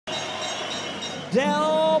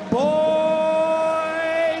Del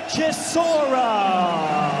Boy Chisora.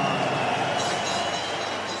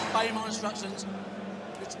 Obey my instructions.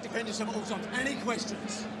 It's dependent on all times. Any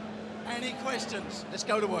questions? Any questions? Let's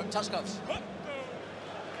go to work. Touch gloves.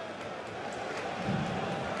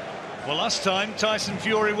 Well, last time Tyson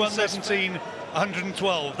Fury won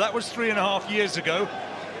 1,712. That was 3.5 years ago.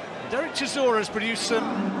 Derek Chisora has produced some.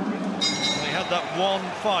 He had that one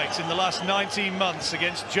fight in the last 19 months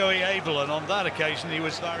against Joey Abel, and on that occasion he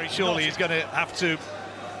was very surely he's going to have to.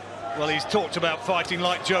 Well, he's talked about fighting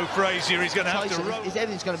like Joe Frazier. He's going to have to.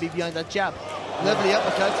 Everything's going to be behind that jab. Lovely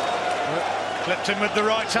uppercut. Clipped him with the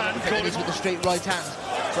right hand. Caught him with the straight right hand.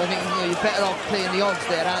 So I think you're better off playing the odds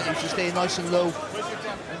there, aren't you? To stay nice and low.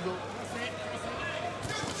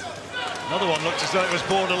 Another one looked as though it was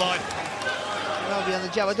borderline. Behind the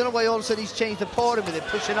jab. I don't know why all of a sudden he's changed the pouring with it,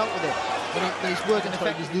 pushing out with it. But he's working.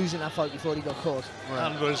 He was losing that fight before he got caught.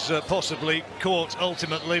 Right. And was possibly caught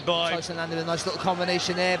ultimately by. Tyson landed a nice little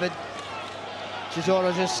combination there, but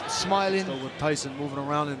Chisora just smiling. So with Tyson moving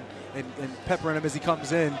around and peppering him as he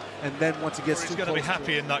comes in, and then once he gets he's going to be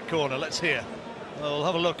happy in that corner. Let's hear. We'll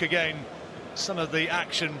have a look again. Some of the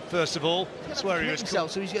action first of all. That's where he was.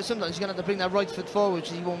 Himself, so sometimes he's going to have to bring that right foot forward,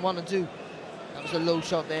 which he won't want to do. That was a low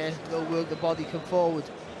shot there. Low work, the body come forward.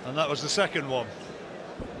 And that was the second one.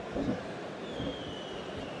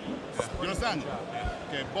 You understand?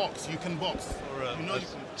 Okay, box. You can box. You know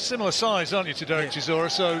similar size, aren't you, to Derek Chisora?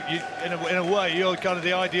 So you, in a way, you're kind of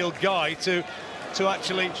the ideal guy to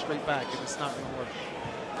actually straight back, and it's not going to work.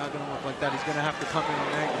 Not going to work like that. He's going to have to come in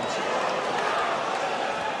on angles.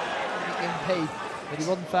 He's getting paid, but he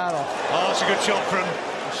wasn't far off. Oh, that's a good shot from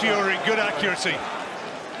Fury. Good accuracy.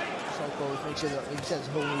 Makes sure that he says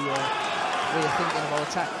a whole new way of thinking about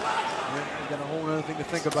attack. Yeah, we've got a whole other thing to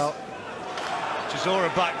think about. Chisora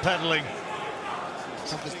backpedaling.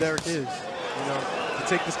 Something Derek is, you know, to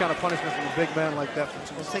take this kind of punishment from a big man like that.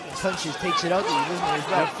 Well, taking punches takes it out of you, doesn't it? As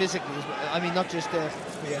well, physically. I mean, not just.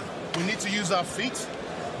 Yeah. We need to use our feet.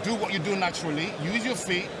 Do what you do naturally. Use your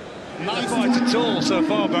feet. Not quite at all so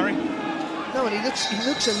far, Barry. No, and he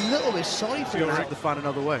looks a little bit sorry for Fury. Have to find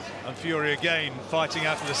another way. And Fury again fighting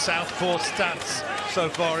out of the southpaw stance so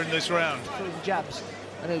far in this round. Throwing jabs.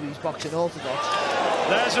 I know he's boxing orthodox.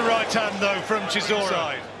 There's a right hand though from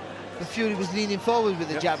Chisora. The Fury was leaning forward with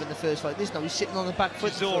the jab in the first fight. This now he's sitting on the back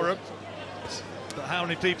foot. Chisora. But how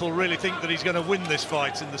many people really think that he's going to win this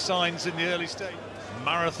fight? And the signs in the early stage.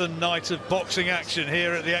 Marathon night of boxing action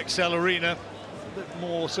here at the XL Arena. A bit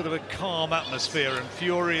more sort of a calm atmosphere, and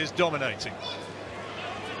Fury is dominating.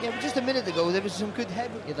 Yeah, but just a minute ago there was some good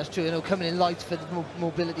head. Yeah, that's true. You know, coming in light for the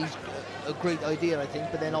mobility is a great idea, I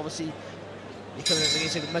think. But then obviously you're coming up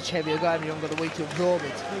against a much heavier guy, and you haven't got a way to absorb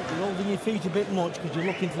it. You're holding your feet a bit much because you're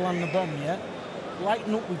looking to land the bomb. Yeah,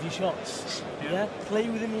 lighten up with your shots. Yeah, play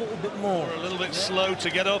with him a little bit more. Or a little bit slow to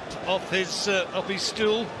get up off his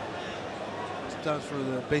stool. Sometimes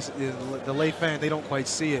for basically the lay fan, they don't quite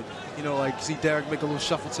see it. You know, like see Derek make a little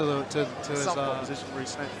shuffle to his position where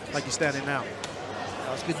he's like he's standing now.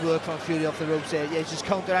 That was good work from Fury off the ropes there. Yeah, he's just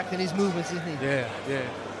counteracting his movements, isn't he? Yeah, yeah.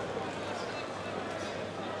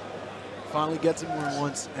 Finally gets him where he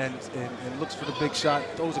wants and looks for the big shot.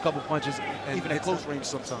 Throws a couple punches, and even at close range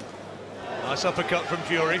sometimes. Nice uppercut from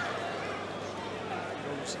Fury.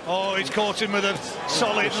 Oh, he's caught him with a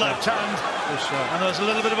solid left hand. And there's a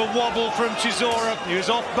little bit of a wobble from Chisora. He was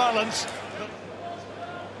off balance.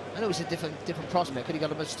 I know it's a different prospect. Could he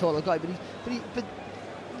got a much taller guy, but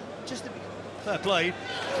just fair play.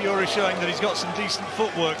 Fury showing that he's got some decent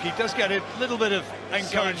footwork. He does get a little bit of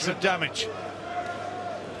encouragement damage.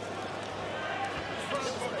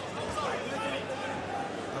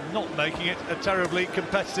 And not making it a terribly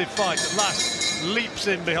competitive fight. At last, leaps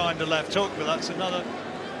in behind the left hook, but that's another.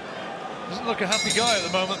 Doesn't look a happy guy at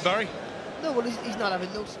the moment, Barry. No, well, he's not having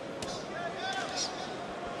those.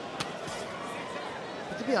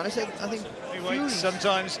 But to be honest, I think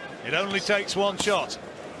sometimes it only takes one shot.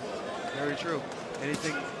 Very true.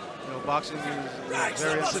 Anything, you know, boxing is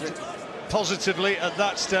very positively at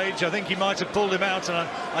that stage. I think he might have pulled him out, and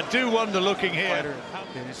I do wonder, looking here,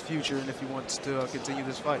 in his future, and if he wants to continue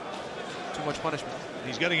this fight. Too much punishment.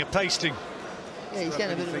 He's getting a pasting. Yeah, he's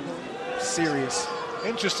getting a bit of a serious.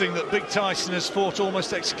 Interesting that Big Tyson has fought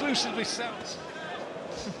almost exclusively south.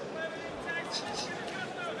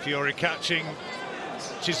 Fury catching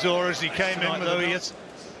Chisora as he came in, though he has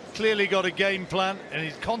clearly got a game plan, and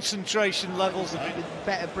his concentration levels have been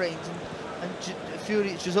better brains. And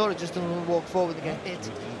Chisora just doesn't want to walk forward and get hit,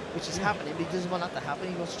 which is happening, but he doesn't want that to happen.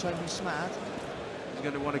 He wants to try and be smart. He's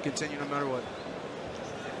going to want to continue no matter what.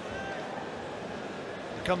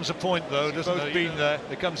 comes a point, though, doesn't there? Been there.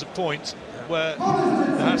 There comes a point where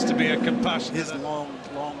there has to be a compassion. His long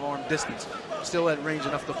arm distance, still at range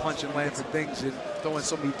enough to punch and land for things, and throwing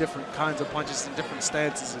so many different kinds of punches in different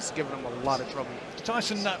stances is giving him a lot of trouble.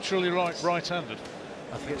 Tyson naturally right-handed.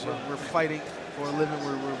 I think we're fighting for a living.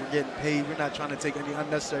 We're getting paid. We're not trying to take any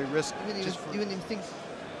unnecessary risk. You wouldn't even think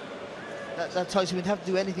that Tyson would have to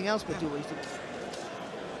do anything else but do what he's doing.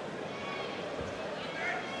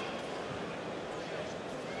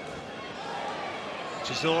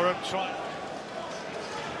 Chisora trying.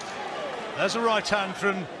 There's a right hand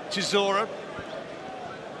from Chisora.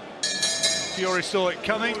 Fury saw it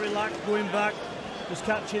coming. Relax, going back, just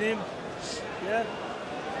catching him. Yeah.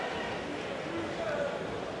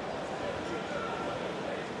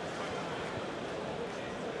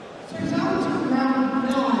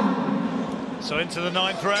 So into the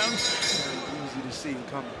 9th round. Easy to see him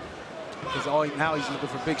coming, because now he's looking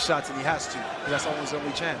for big shots, and he has to. That's almost his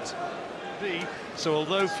only chance. So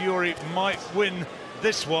although Fury might win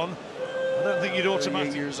this one, I don't think you'd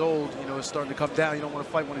automatically. 38 years old, you know, it's starting to come down. You don't want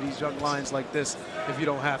to fight one of these young lions like this if you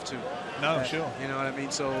don't have to. No, sure. You know what I mean?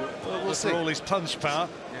 So we'll see. For all his punch power,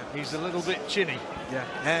 he's a little bit chinny. Yeah,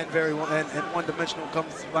 and very one-dimensional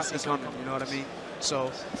comes coming. You know what I mean?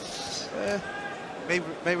 So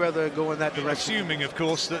may rather go in that direction. Assuming, of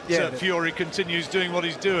course, that Fury continues doing what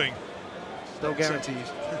he's doing. No guarantees.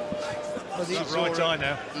 Well, he's right eye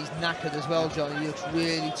now. He's knackered as well, Johnny. He looks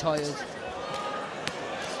really tired.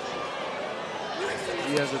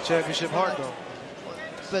 He has a championship heart, though.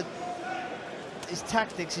 But his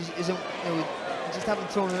tactics isn't, you know, just haven't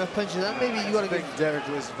thrown enough punches. And maybe you got to think Derek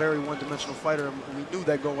was a very one-dimensional fighter, and we knew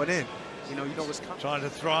that going in. You know what's coming. Trying to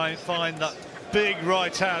find that big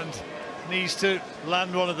right hand. Needs to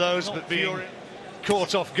land one of those, but being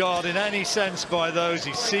caught off guard in any sense by those.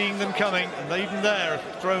 He's seeing them coming, and even there,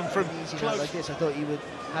 thrown from close. Like this, I thought he would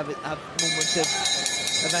have moments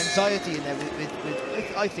of anxiety in there.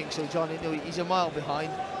 I think so, John. You know, he's a mile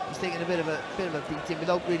behind. He's taking a bit of a beating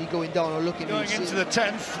without really going down or looking. Going into the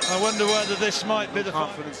 10th, I wonder whether this might be the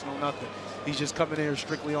confidence. No, nothing. He's just coming in here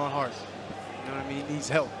strictly on heart. You know what I mean? He needs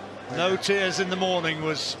help. No tears in the morning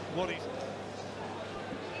was what he.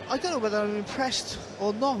 I don't know whether I'm impressed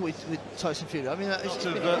or not with Tyson Fury. I mean,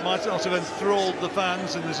 might not have enthralled the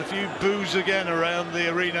fans, and there's a few boos again around the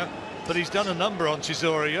arena. But he's done a number on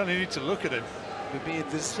Chisora. You only need to look at him. Being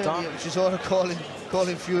this Chisora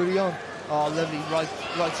calling Fury on. Oh, lovely right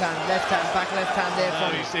hand, left hand, back left hand there.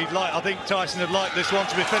 I think Tyson would like this one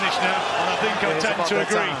to be finished now, and I think I tend to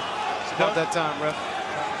agree. It's about that time, ref.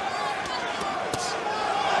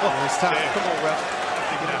 Oh, it's time. Come on, ref.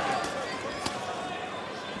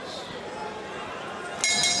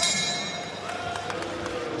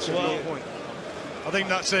 Well, I think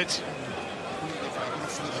that's it.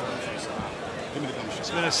 It's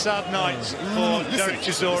been a sad night for Derek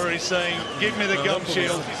Chisora. He's saying, give me the gum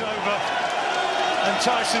shield. He's over. And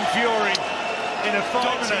Tyson Fury, in a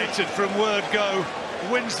fight dominated from word go,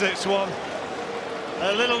 wins this one.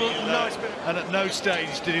 A little nice bit. And at no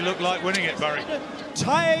stage did he look like winning it, Barry.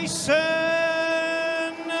 Tyson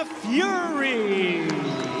Fury.